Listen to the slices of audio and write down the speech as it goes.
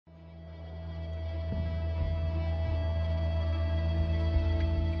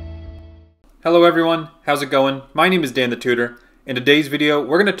Hello everyone, how's it going? My name is Dan the Tutor. In today's video,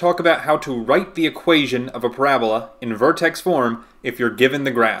 we're going to talk about how to write the equation of a parabola in vertex form if you're given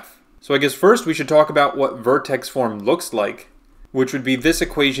the graph. So I guess first we should talk about what vertex form looks like, which would be this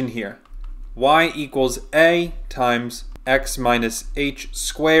equation here. Y equals a times x minus h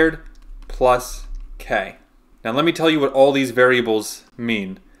squared plus k. Now let me tell you what all these variables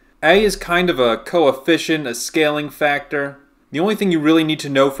mean. A is kind of a coefficient, a scaling factor. The only thing you really need to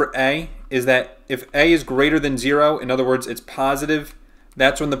know for a is that if a is greater than 0, in other words it's positive,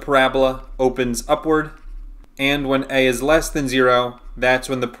 that's when the parabola opens upward. And when a is less than 0, that's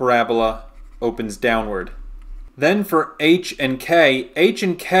when the parabola opens downward. Then for h and k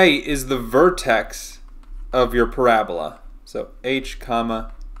is the vertex of your parabola. So h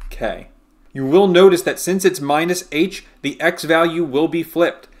comma k. You will notice that since it's minus h, the x value will be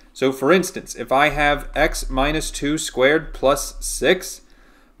flipped. So for instance, if I have x minus 2 squared plus 6,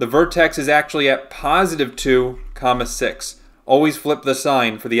 the vertex is actually at positive 2 comma 6. Always flip the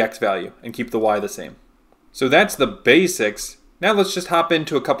sign for the x value and keep the y the same. So that's the basics. Now let's just hop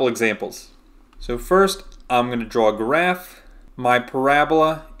into a couple examples. So first, I'm going to draw a graph. My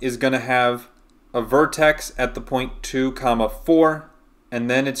parabola is going to have a vertex at the point 2 comma 4, and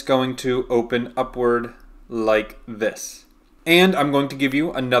then it's going to open upward like this. And I'm going to give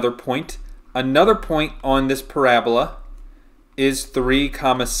you another point. Another point on this parabola is 3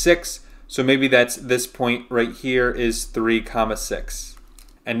 comma 6. So maybe that's this point right here is 3 comma 6.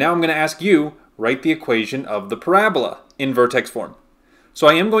 And now I'm going to ask you, write the equation of the parabola in vertex form. So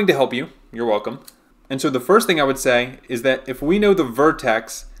I am going to help you. You're welcome. And so the first thing I would say is that if we know the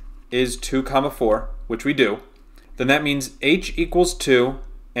vertex is 2 comma 4, which we do, then that means h equals 2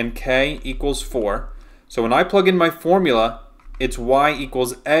 and k equals 4. So when I plug in my formula, it's y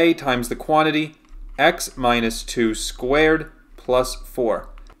equals a times the quantity x minus 2 squared plus 4.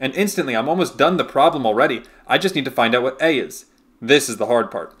 And instantly, I'm almost done the problem already. I just need to find out what a is. This is the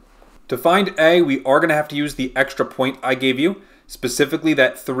hard part. To find a, we are going to have to use the extra point I gave you, specifically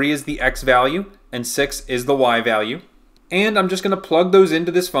that 3 is the x value and 6 is the y value. And I'm just going to plug those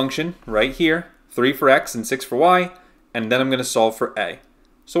into this function right here, 3 for x and 6 for y, and then I'm going to solve for a.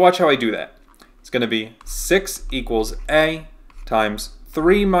 So watch how I do that. It's going to be 6 equals a times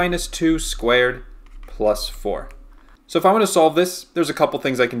 3 minus 2 squared plus 4. So if I want to solve this, there's a couple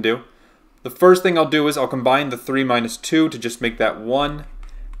things I can do. The first thing I'll do is I'll combine the 3 minus 2 to just make that 1.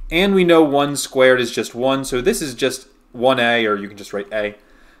 And we know 1 squared is just 1, so this is just 1a, or you can just write a.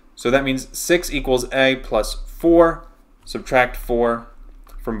 So that means 6 equals a plus 4. Subtract 4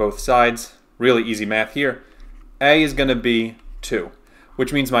 from both sides. Really easy math here. A is going to be 2,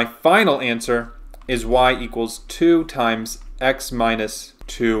 which means my final answer is y equals 2 times x minus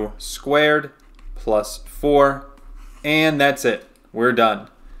 2 squared plus 4. And that's it. We're done.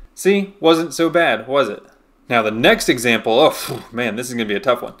 See? Wasn't so bad, was it? Now the next example, oh man, this is going to be a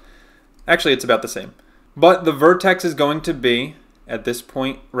tough one. Actually, it's about the same. But the vertex is going to be at this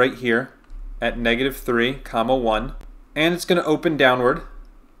point right here at negative 3 comma 1. And it's going to open downward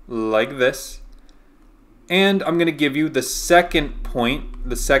like this. And I'm going to give you the second point.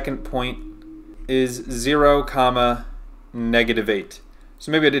 The second point is 0 comma negative 8.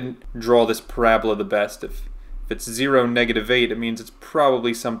 So maybe I didn't draw this parabola the best. If it's 0 negative 8, it means it's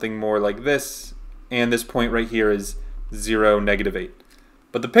probably something more like this. And this point right here is 0 negative 8.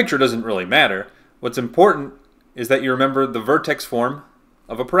 But the picture doesn't really matter. What's important is that you remember the vertex form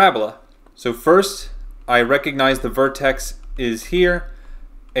of a parabola. So first, I recognize the vertex is here,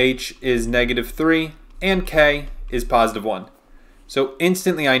 h is negative 3, and k is positive 1. So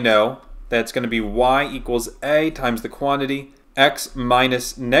instantly I know that it's going to be y equals a times the quantity x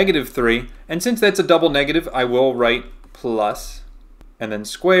minus negative 3. And since that's a double negative, I will write plus, and then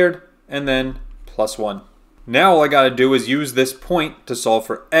squared, and then plus 1. Now all I got to do is use this point to solve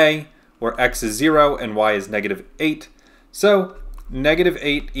for a, where x is 0 and y is negative 8. So negative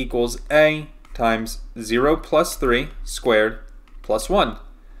 8 equals a times 0 plus 3 squared plus 1.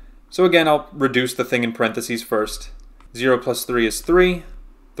 So again, I'll reduce the thing in parentheses first. 0 plus 3 is 3.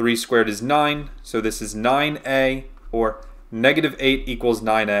 3 squared is 9. So this is 9a, or negative 8 equals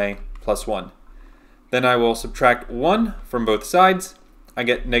 9a plus 1. Then I will subtract 1 from both sides. I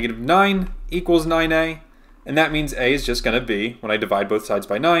get negative 9 equals 9a. And that means a is just going to be, when I divide both sides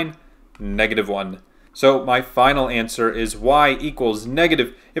by 9, negative 1. So my final answer is y equals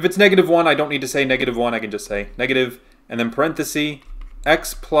negative. If it's negative 1, I don't need to say negative 1. I can just say negative, and then parenthesis,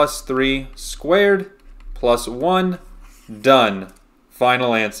 x plus 3 squared plus 1. Done.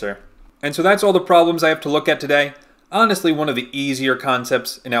 Final answer. And so that's all the problems I have to look at today. Honestly, one of the easier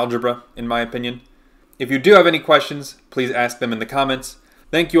concepts in algebra, in my opinion. If you do have any questions, please ask them in the comments.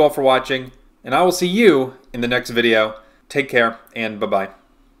 Thank you all for watching. and I will see you in the next video. Take care, and bye-bye.